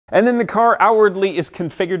And then the car outwardly is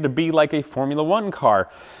configured to be like a Formula One car.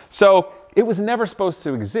 So it was never supposed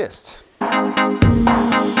to exist.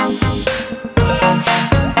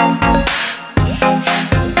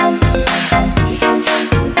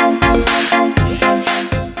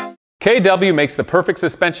 KW makes the perfect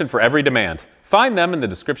suspension for every demand. Find them in the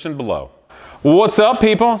description below. What's up,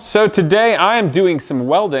 people? So today I am doing some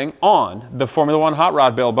welding on the Formula One hot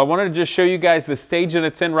rod build, but I wanted to just show you guys the stage that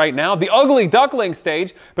it's in right now, the ugly duckling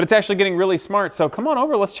stage, but it's actually getting really smart. So come on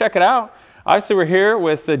over, let's check it out. Obviously we're here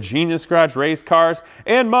with the Genius Garage race cars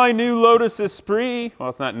and my new Lotus Esprit. Well,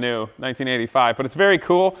 it's not new, 1985, but it's very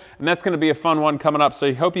cool, and that's going to be a fun one coming up, so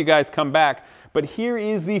I hope you guys come back. But here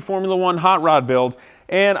is the Formula One hot rod build,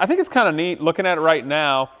 and I think it's kind of neat looking at it right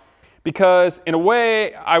now, because in a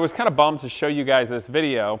way I was kind of bummed to show you guys this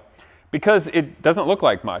video because it doesn't look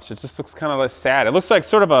like much. It just looks kind of less sad. It looks like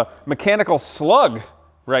sort of a mechanical slug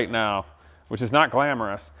right now, which is not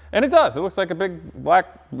glamorous. And it does. It looks like a big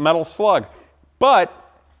black metal slug. But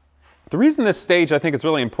the reason this stage I think is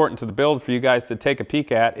really important to the build for you guys to take a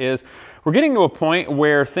peek at is we're getting to a point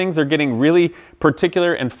where things are getting really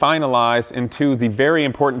particular and finalized into the very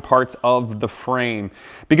important parts of the frame.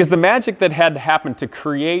 Because the magic that had to happen to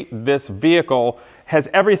create this vehicle has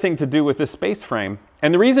everything to do with this space frame.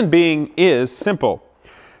 And the reason being is simple.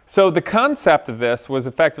 So the concept of this was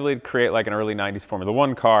effectively to create like an early 90s Formula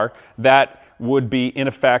One car that would be, in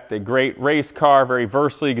effect, a great race car, very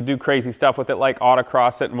versatile. You could do crazy stuff with it, like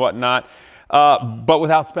autocross it and whatnot, but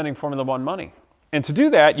without spending Formula One money. And to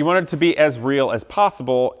do that, you want it to be as real as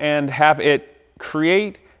possible and have it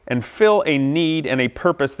create and fill a need and a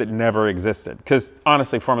purpose that never existed. Because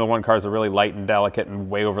honestly, Formula One cars are really light and delicate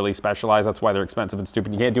and way overly specialized. That's why they're expensive and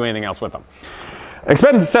stupid. You can't do anything else with them.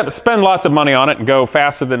 Spend lots of money on it and go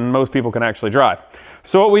faster than most people can actually drive.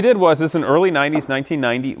 So what we did was, this is an early 90s,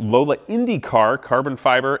 1990 Lola Indy car, carbon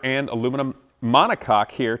fiber and aluminum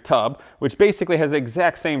monocoque here, tub, which basically has the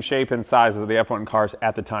exact same shape and size as the F1 cars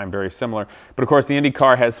at the time, very similar. But of course the Indy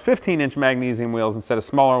car has 15-inch magnesium wheels instead of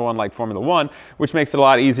smaller one like Formula One, which makes it a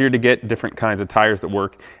lot easier to get different kinds of tires that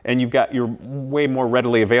work. And you're way more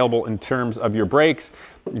readily available in terms of your brakes,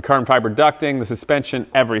 your carbon fiber ducting, the suspension,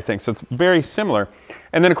 everything. So it's very similar.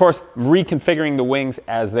 And then of course reconfiguring the wings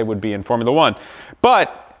as they would be in Formula One.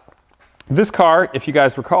 But this car, if you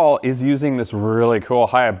guys recall, is using this really cool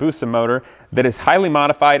Hayabusa motor that is highly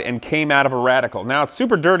modified and came out of a Radical. Now, it's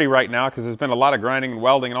super dirty right now because there's been a lot of grinding and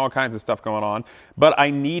welding and all kinds of stuff going on, but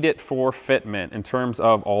I need it for fitment in terms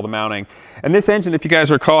of all the mounting. And this engine, if you guys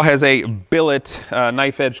recall, has a billet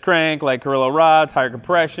knife edge crank, like Gorilla rods, higher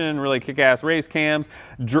compression, really kick-ass race cams,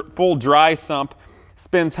 full dry sump.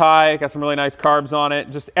 Spins high, got some really nice carbs on it,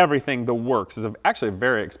 just everything the works. It's actually a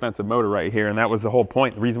very expensive motor right here, and that was the whole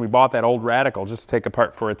point, the reason we bought that old Radical, just to take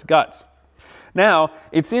apart for its guts. Now,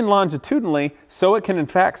 it's in longitudinally, so it can in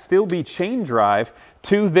fact still be chain drive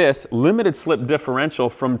to this limited slip differential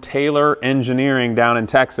from Taylor Engineering down in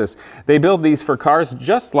Texas. They build these for cars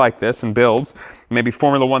just like this in builds, maybe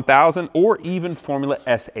Formula 1000 or even Formula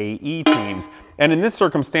SAE teams. And in this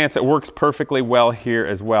circumstance, it works perfectly well here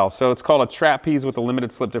as well. So it's called a trapeze with a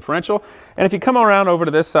limited slip differential. And if you come around over to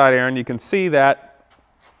this side, Aaron, you can see that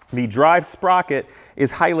the drive sprocket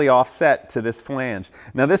is highly offset to this flange.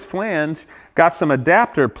 Now this flange got some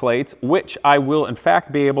adapter plates, which I will in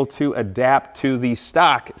fact be able to adapt to the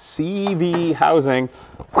stock CV housing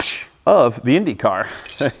of the Indy car.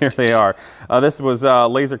 Here they are. This was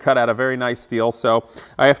laser cut out of very nice steel, so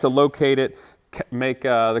I have to locate it, make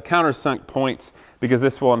the countersunk points, because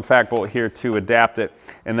this will in fact bolt here to adapt it,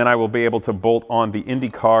 and then I will be able to bolt on the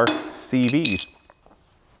IndyCar CVs.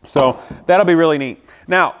 So that'll be really neat.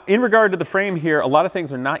 Now, in regard to the frame here, a lot of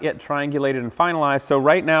things are not yet triangulated and finalized. So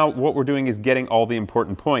right now, what we're doing is getting all the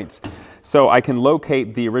important points. So I can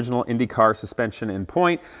locate the original IndyCar suspension in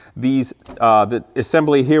point, the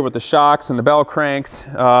assembly here with the shocks and the bell cranks,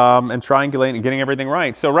 and triangulating and getting everything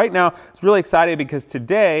right. So right now, it's really excited because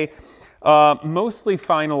today, mostly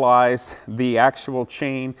finalized the actual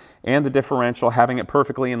chain and the differential, having it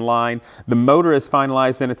perfectly in line. The motor is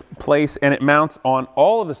finalized in its place, and it mounts on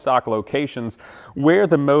all of the stock locations where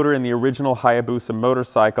the motor in the original Hayabusa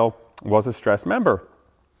motorcycle was a stressed member.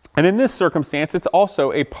 And in this circumstance, it's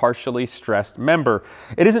also a partially stressed member.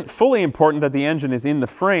 It isn't fully important that the engine is in the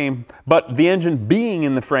frame, but the engine being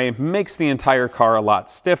in the frame makes the entire car a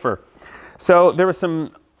lot stiffer. So there was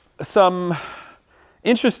some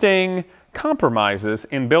interesting compromises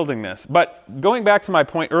in building this. But going back to my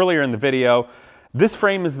point earlier in the video, this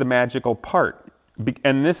frame is the magical part.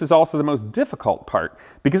 And this is also the most difficult part,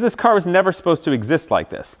 because this car was never supposed to exist like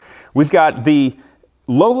this. We've got the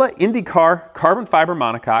Lola IndyCar carbon fiber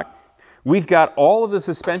monocoque. We've got all of the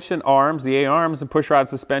suspension arms, the A-arms and pushrod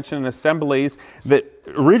suspension and assemblies that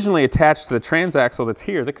originally attached to the transaxle that's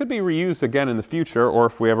here that could be reused again in the future, or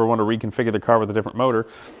if we ever want to reconfigure the car with a different motor.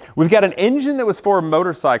 We've got an engine that was for a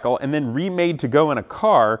motorcycle and then remade to go in a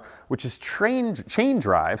car, which is chain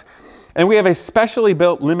drive. And we have a specially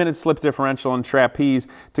built limited slip differential and trapeze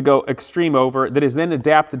to go extreme over that is then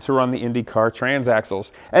adapted to run the IndyCar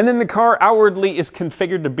transaxles. And then the car outwardly is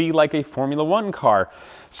configured to be like a Formula One car.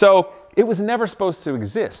 So it was never supposed to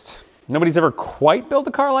exist. Nobody's ever quite built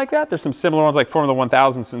a car like that. There's some similar ones like Formula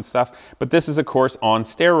 1000s and stuff, but this is of course on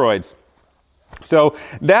steroids. So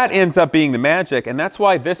that ends up being the magic, and that's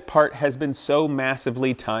why this part has been so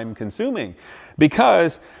massively time consuming,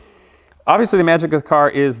 because obviously the magic of the car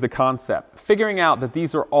is the concept, figuring out that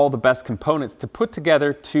these are all the best components to put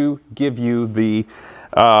together to give you the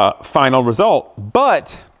final result.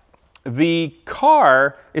 But the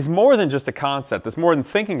car is more than just a concept. It's more than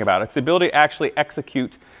thinking about it. It's the ability to actually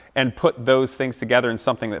execute and put those things together in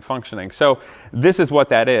something that's functioning. So this is what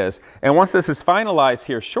that is. And once this is finalized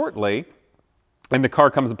here shortly, and the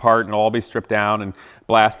car comes apart and it'll all be stripped down and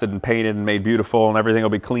blasted and painted and made beautiful and everything will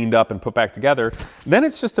be cleaned up and put back together, then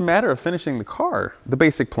it's just a matter of finishing the car. The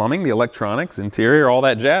basic plumbing, the electronics, interior, all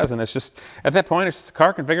that jazz. And it's just, at that point, it's just a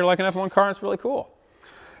car configured like an F1 car and it's really cool.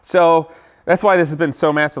 So that's why this has been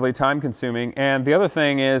so massively time consuming. And the other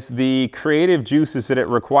thing is the creative juices that it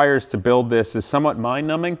requires to build this is somewhat mind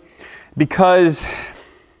numbing, because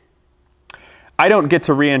I don't get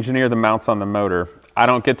to re-engineer the mounts on the motor. I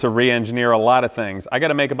don't get to re-engineer a lot of things. I got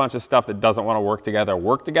to make a bunch of stuff that doesn't want to work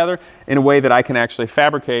together in a way that I can actually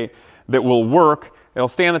fabricate that will work. It'll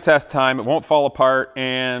stand the test time, it won't fall apart,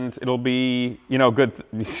 and it'll be, you know,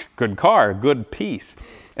 good car, good piece.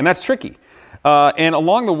 And that's tricky. And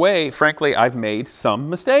along the way, frankly, I've made some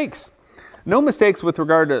mistakes. No mistakes with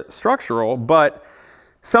regard to structural, but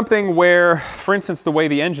something where, for instance, the way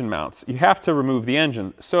the engine mounts, you have to remove the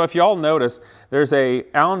engine. So if you all notice, there's a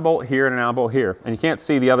Allen bolt here and an Allen bolt here, and you can't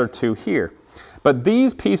see the other two here. But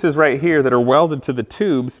these pieces right here that are welded to the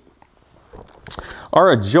tubes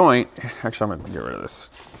are a joint. Actually, I'm gonna get rid of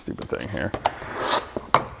this stupid thing here.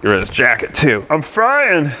 Get rid of this jacket too. I'm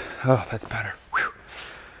frying. Oh, that's better. Whew.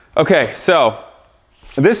 Okay, so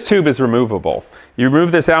this tube is removable. You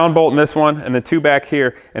remove this Allen bolt and this one and the two back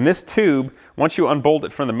here, and this tube, once you unbolt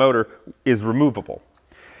it from the motor, is removable.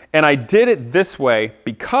 And I did it this way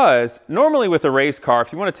because normally with a race car,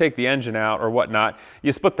 if you want to take the engine out or whatnot,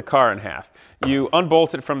 you split the car in half. You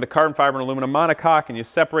unbolt it from the carbon fiber and aluminum monocoque and you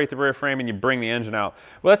separate the rear frame and you bring the engine out.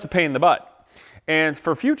 Well, that's a pain in the butt. And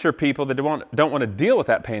for future people that don't want to deal with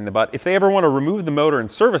that pain in the butt, if they ever want to remove the motor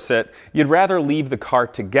and service it, you'd rather leave the car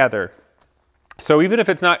together. So even if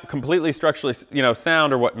it's not completely structurally, you know,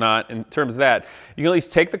 sound or whatnot in terms of that, you can at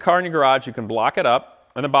least take the car in your garage, you can block it up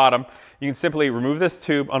on the bottom, you can simply remove this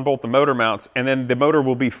tube, unbolt the motor mounts, and then the motor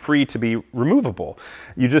will be free to be removable.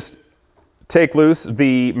 You just take loose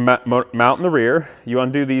the mount in the rear, you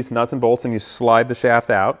undo these nuts and bolts and you slide the shaft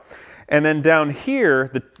out. And then down here,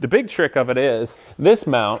 the big trick of it is this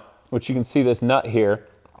mount, which you can see this nut here,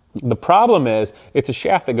 the problem is it's a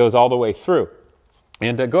shaft that goes all the way through.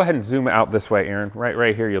 And go ahead and zoom out this way, Aaron.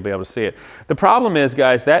 Right here, you'll be able to see it. The problem is,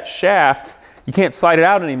 guys, that shaft, you can't slide it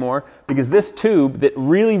out anymore because this tube that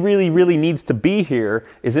really needs to be here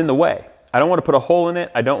is in the way. I don't want to put a hole in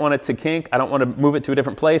it. I don't want it to kink. I don't want to move it to a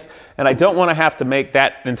different place. And I don't want to have to make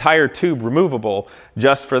that entire tube removable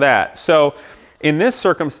just for that. So in this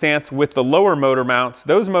circumstance with the lower motor mounts,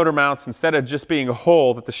 those motor mounts, instead of just being a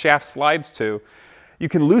hole that the shaft slides to, you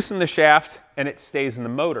can loosen the shaft and it stays in the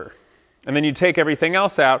motor. And then you take everything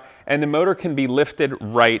else out and the motor can be lifted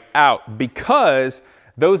right out because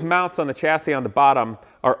those mounts on the chassis on the bottom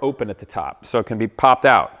are open at the top, so it can be popped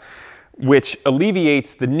out, which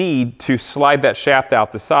alleviates the need to slide that shaft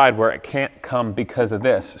out the side where it can't come because of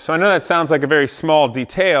this. So I know that sounds like a very small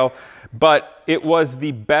detail, but it was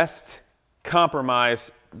the best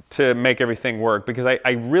compromise to make everything work because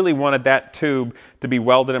I really wanted that tube to be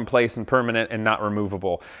welded in place and permanent and not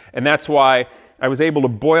removable. And that's why I was able to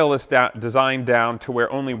boil this design down to where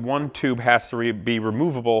only one tube has to be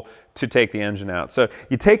removable to take the engine out. So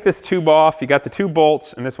you take this tube off, you got the two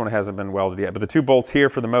bolts, and this one hasn't been welded yet, but the two bolts here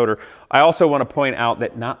for the motor. I also want to point out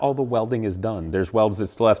that not all the welding is done. There's welds that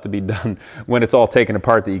still have to be done when it's all taken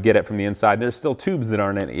apart that you get it from the inside. There's still tubes that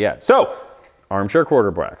aren't in it yet. So, armchair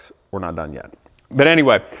quarterbacks, we're not done yet. But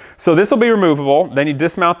anyway, so this will be removable. Then you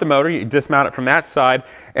dismount the motor, you dismount it from that side.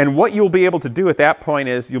 And what you'll be able to do at that point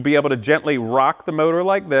is you'll be able to gently rock the motor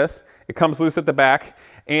like this. It comes loose at the back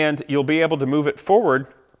and you'll be able to move it forward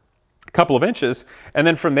couple of inches, and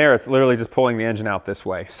then from there it's literally just pulling the engine out this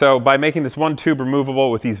way. So by making this one tube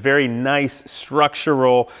removable with these very nice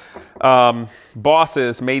structural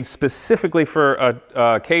bosses made specifically for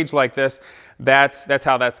a cage like this, that's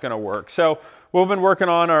how that's going to work. So what we've been working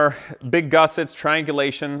on are big gussets,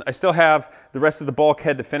 triangulation. I still have the rest of the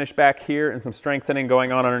bulkhead to finish back here and some strengthening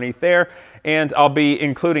going on underneath there. And I'll be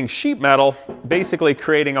including sheet metal, basically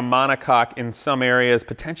creating a monocoque in some areas,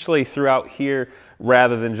 potentially throughout here,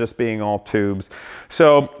 rather than just being all tubes.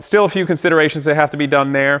 So still a few considerations that have to be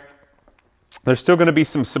done there. There's still going to be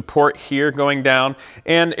some support here going down.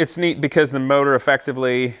 And it's neat because the motor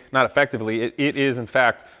it is in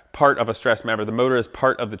fact part of a stress member. The motor is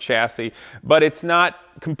part of the chassis, but it's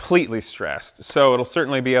not completely stressed. So it'll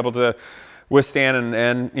certainly be able to withstand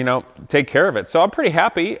and you know, take care of it. So I'm pretty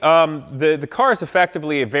happy. The car is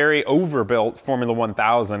effectively a very overbuilt Formula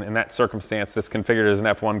 1000 in that circumstance that's configured as an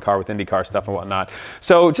F1 car with IndyCar stuff and whatnot.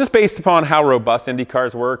 So just based upon how robust Indy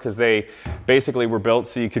cars were, because they basically were built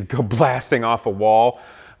so you could go blasting off a wall,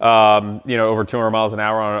 you know, over 200 miles an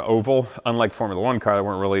hour on an oval, unlike Formula 1 car that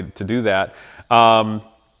weren't really to do that.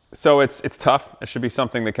 So it's tough. It should be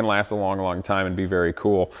something that can last a long, long time and be very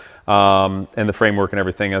cool. And the framework and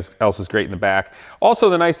everything else is great in the back. Also,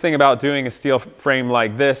 the nice thing about doing a steel frame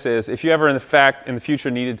like this is if you ever in the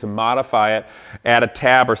future needed to modify it, add a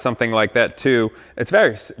tab or something like that too, it's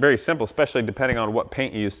very, very simple, especially depending on what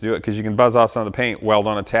paint you use to do it, because you can buzz off some of the paint, weld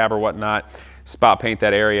on a tab or whatnot, spot paint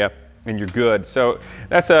that area, and you're good. So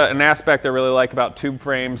that's an aspect I really like about tube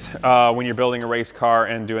frames when you're building a race car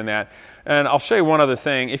and doing that. And I'll show you one other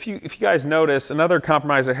thing. If you guys notice, another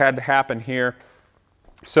compromise that had to happen here.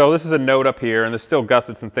 So this is a note up here, and there's still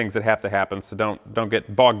gussets and things that have to happen, so don't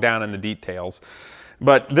get bogged down in the details.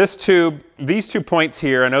 But this tube, these 2 points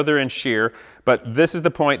here, I know they're in shear, but this is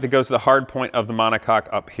the point that goes to the hard point of the monocoque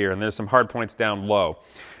up here, and there's some hard points down low.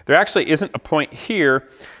 There actually isn't a point here,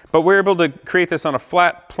 but we're able to create this on a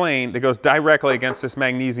flat plane that goes directly against this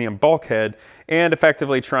magnesium bulkhead and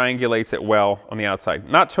effectively triangulates it well on the outside.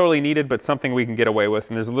 Not totally needed, but something we can get away with.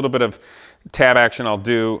 And there's a little bit of tab action I'll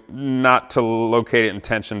do, not to locate it in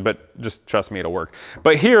tension, but just trust me, it'll work.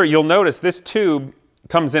 But here you'll notice this tube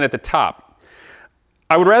comes in at the top.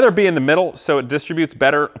 I would rather be in the middle so it distributes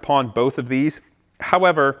better upon both of these.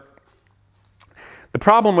 However, the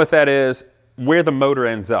problem with that is where the motor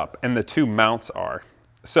ends up and the two mounts are.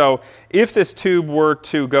 So if this tube were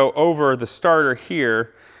to go over the starter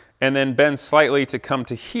here and then bend slightly to come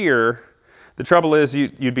to here, the trouble is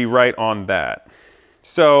you'd be right on that.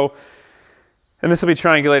 So, and this will be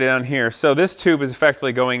triangulated down here. So this tube is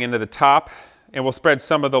effectively going into the top, and we'll spread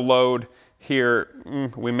some of the load here.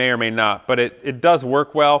 We may or may not, but it does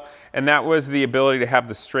work well. And that was the ability to have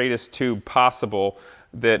the straightest tube possible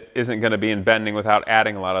that isn't going to be in bending without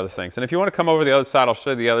adding a lot of other things. And if you want to come over the other side, I'll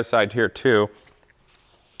show you the other side here too.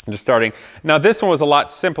 I'm just starting. Now this one was a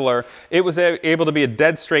lot simpler. It was able to be a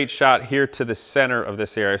dead straight shot here to the center of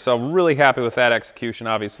this area. So I'm really happy with that execution,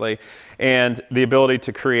 obviously, and the ability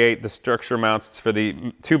to create the structure mounts for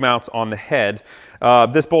the two mounts on the head.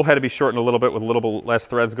 This bolt had to be shortened a little bit with a little bit less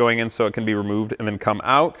threads going in so it can be removed and then come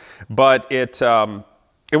out, but it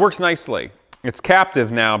works nicely. It's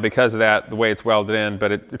captive now because of that, the way it's welded in,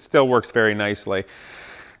 but it still works very nicely.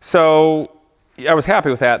 So I was happy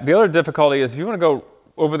with that. The other difficulty is if you want to go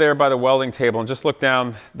over there by the welding table and just look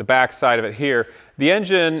down the back side of it here, the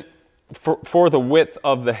engine for the width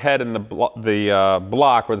of the head and the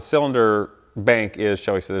block where the cylinder bank is,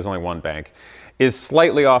 shall we say, there's only one bank, is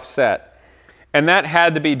slightly offset. And that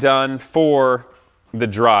had to be done for the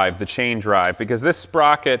drive, the chain drive, because this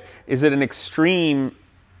sprocket is at an extreme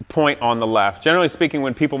point on the left. Generally speaking,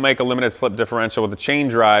 when people make a limited slip differential with a chain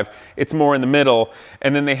drive, it's more in the middle,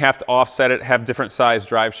 and then they have to offset it, have different size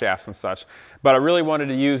drive shafts and such. But I really wanted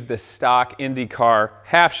to use the stock IndyCar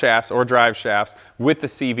half shafts or drive shafts with the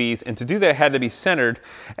CVs, and to do that it had to be centered,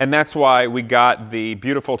 and that's why we got the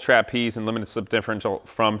beautiful trapeze and limited slip differential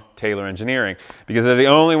from Taylor Engineering, because they're the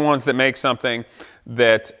only ones that make something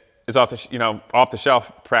that is off the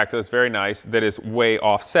shelf practice, very nice, that is way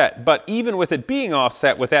offset. But even with it being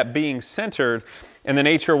offset, with that being centered, and the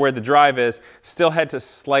nature of where the drive is, still had to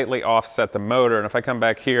slightly offset the motor. And if I come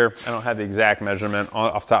back here, I don't have the exact measurement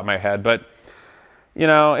off the top of my head, but you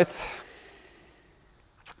know, it's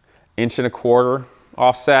 1.25 inches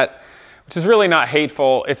offset, which is really not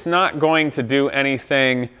hateful. It's not going to do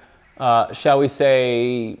anything, shall we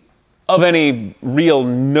say, of any real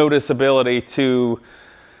noticeability to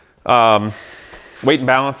weight and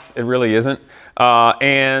balance. It really isn't.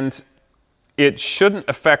 And it shouldn't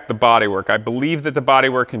affect the bodywork. I believe that the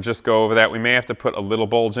bodywork can just go over that. We may have to put a little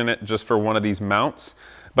bulge in it just for one of these mounts.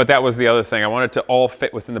 But that was the other thing. I wanted it to all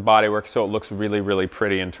fit within the bodywork so it looks really, really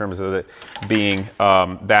pretty in terms of it being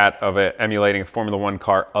that of emulating a Formula One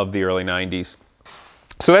car of the early 90s.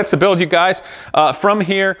 So that's the build, you guys. From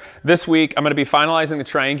here, this week, I'm going to be finalizing the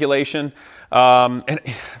triangulation. And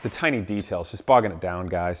the tiny details, just bogging it down,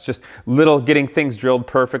 guys. Just getting things drilled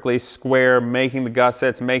perfectly, square, making the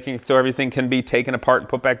gussets, making it so everything can be taken apart and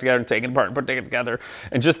put back together, and taken apart and put together.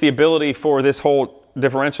 And just the ability for this whole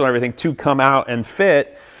differential and everything to come out and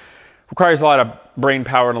fit requires a lot of brain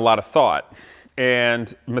power and a lot of thought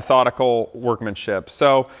and methodical workmanship.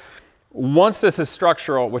 So once this is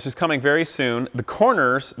structural, which is coming very soon, the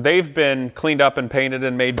corners, they've been cleaned up and painted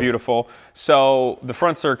and made beautiful. So the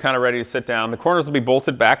fronts are kind of ready to sit down. The corners will be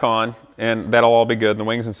bolted back on, and that'll all be good, and the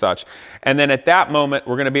wings and such. And then at that moment,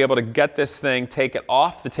 we're going to be able to get this thing, take it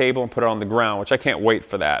off the table and put it on the ground, which I can't wait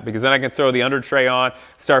for that, because then I can throw the under tray on,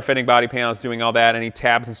 start fitting body panels, doing all that, any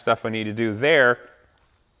tabs and stuff I need to do there.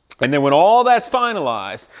 And then when all that's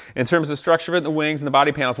finalized, in terms of structure of the wings and the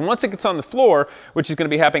body panels, once it gets on the floor, which is going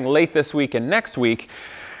to be happening late this week and next week,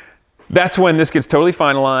 that's when this gets totally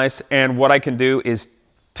finalized. And what I can do is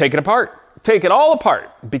take it apart, take it all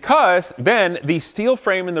apart, because then the steel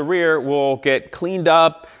frame in the rear will get cleaned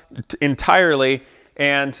up entirely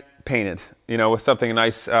and painted, you know, with something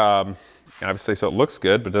nice, obviously so it looks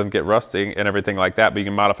good, but doesn't get rusty and everything like that, but you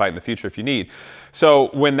can modify it in the future if you need. So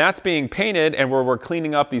when that's being painted and we're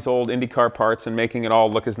cleaning up these old IndyCar parts and making it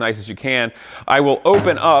all look as nice as you can, I will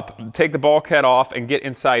open up, take the bulkhead off, and get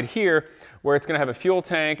inside here where it's going to have a fuel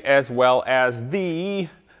tank as well as the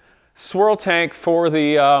swirl tank for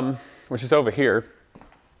the, which is over here.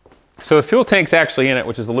 So the fuel tank's actually in it,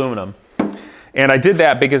 which is aluminum. And I did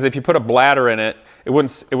that because if you put a bladder in it, it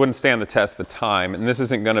wouldn't stand the test of time, and this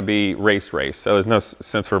isn't going to be race, so there's no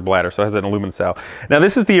sense for a bladder, so it has an aluminum cell. Now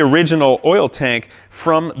this is the original oil tank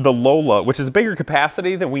from the Lola, which is a bigger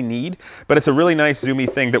capacity than we need, but it's a really nice zoomy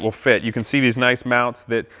thing that will fit. You can see these nice mounts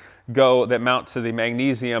that mount to the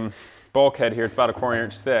magnesium bulkhead here. It's about a 1/4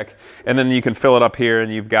 inch thick, and then you can fill it up here,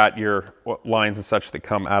 and you've got your lines and such that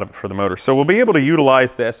come out of it for the motor. So we'll be able to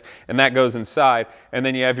utilize this, and that goes inside, and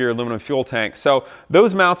then you have your aluminum fuel tank. So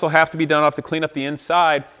those mounts will have to be done. I'll have to clean up the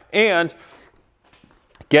inside and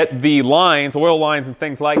get the lines, oil lines and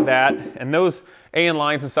things like that, and those AN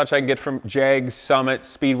lines and such I can get from JEGS, Summit,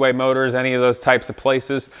 Speedway Motors, any of those types of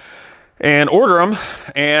places, and order them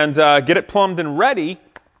and get it plumbed and ready.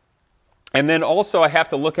 And then also I have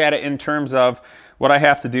to look at it in terms of what I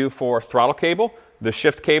have to do for throttle cable, the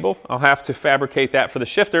shift cable. I'll have to fabricate that for the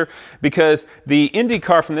shifter, because the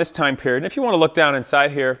IndyCar from this time period, and if you want to look down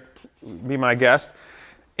inside here, be my guest,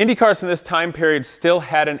 IndyCars from this time period still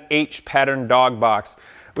had an H pattern dog box,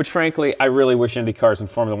 which frankly, I really wish IndyCars and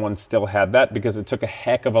Formula One still had that, because it took a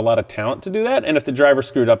heck of a lot of talent to do that. And if the driver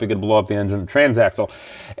screwed up, he could blow up the engine and transaxle.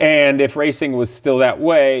 And if racing was still that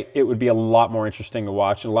way, it would be a lot more interesting to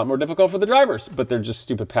watch and a lot more difficult for the drivers. But they're just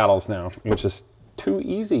stupid paddles now, which is too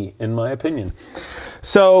easy in my opinion.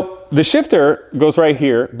 So the shifter goes right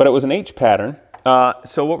here, but it was an H pattern.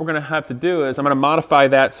 So what we're going to have to do is I'm going to modify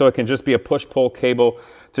that so it can just be a push-pull cable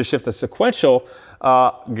to shift the sequential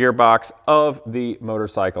gearbox of the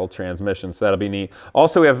motorcycle transmission. So that'll be neat.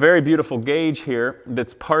 Also, we have a very beautiful gauge here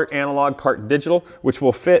that's part analog, part digital, which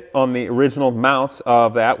will fit on the original mounts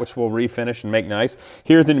of that, which we'll refinish and make nice.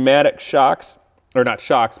 Here are the pneumatic shocks, or not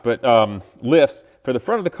shocks, but lifts for the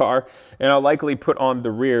front of the car, and I'll likely put on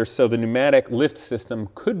the rear, so the pneumatic lift system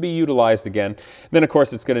could be utilized again. Then of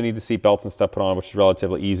course it's going to need the seat belts and stuff put on, which is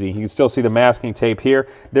relatively easy. You can still see the masking tape here.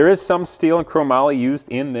 There is some steel and chromoly used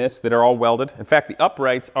in this that are all welded. In fact, the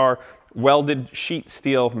uprights are welded sheet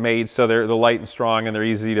steel made, so they're light and strong and they're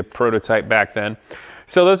easy to prototype back then.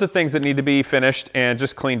 So those are things that need to be finished and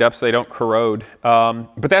just cleaned up so they don't corrode.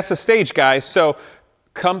 But that's the stage, guys. So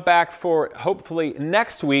come back for hopefully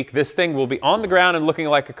next week. This thing will be on the ground and looking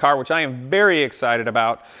like a car, which I am very excited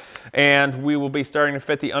about. And we will be starting to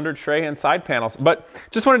fit the under tray and side panels. But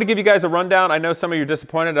just wanted to give you guys a rundown. I know some of you are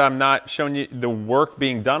disappointed I'm not showing you the work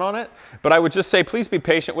being done on it, but I would just say please be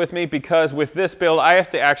patient with me, because with this build I have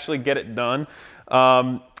to actually get it done.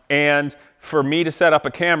 And for me to set up a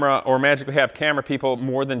camera or magically have camera people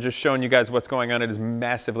more than just showing you guys what's going on, it is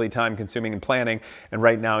massively time consuming and planning. And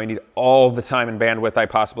right now I need all the time and bandwidth I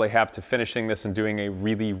possibly have to finishing this and doing a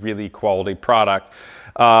really, really quality product.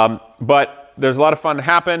 But there's a lot of fun to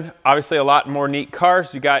happen. Obviously a lot more neat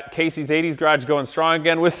cars. You got Casey's 80s garage going strong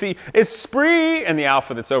again with the Esprit and the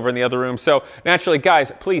Alpha that's over in the other room. So naturally,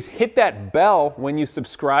 guys, please hit that bell when you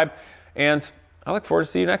subscribe, and I look forward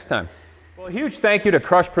to see you next time. Well, a huge thank you to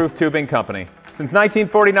Crushproof Tubing Company. Since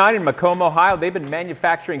 1949 in Macomb, Ohio, they've been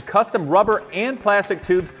manufacturing custom rubber and plastic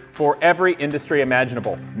tubes for every industry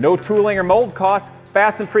imaginable. No tooling or mold costs,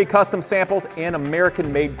 fast and free custom samples, and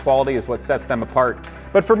American-made quality is what sets them apart.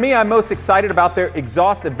 But for me, I'm most excited about their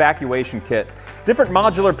exhaust evacuation kit. Different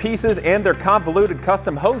modular pieces and their convoluted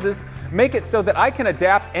custom hoses make it so that I can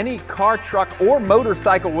adapt any car, truck, or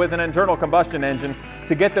motorcycle with an internal combustion engine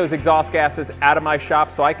to get those exhaust gases out of my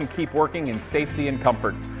shop so I can keep working in safety and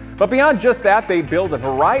comfort. But beyond just that, they build a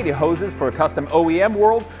variety of hoses for a custom OEM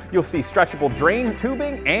world. You'll see stretchable drain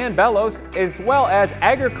tubing and bellows, as well as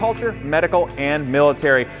agriculture, medical, and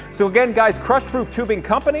military. So again, guys, Crushproof Tubing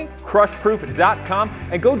Company, crushproof.com,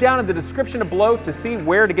 and go down in the description below to see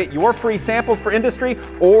where to get your free samples for industry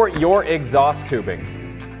or your exhaust tubing.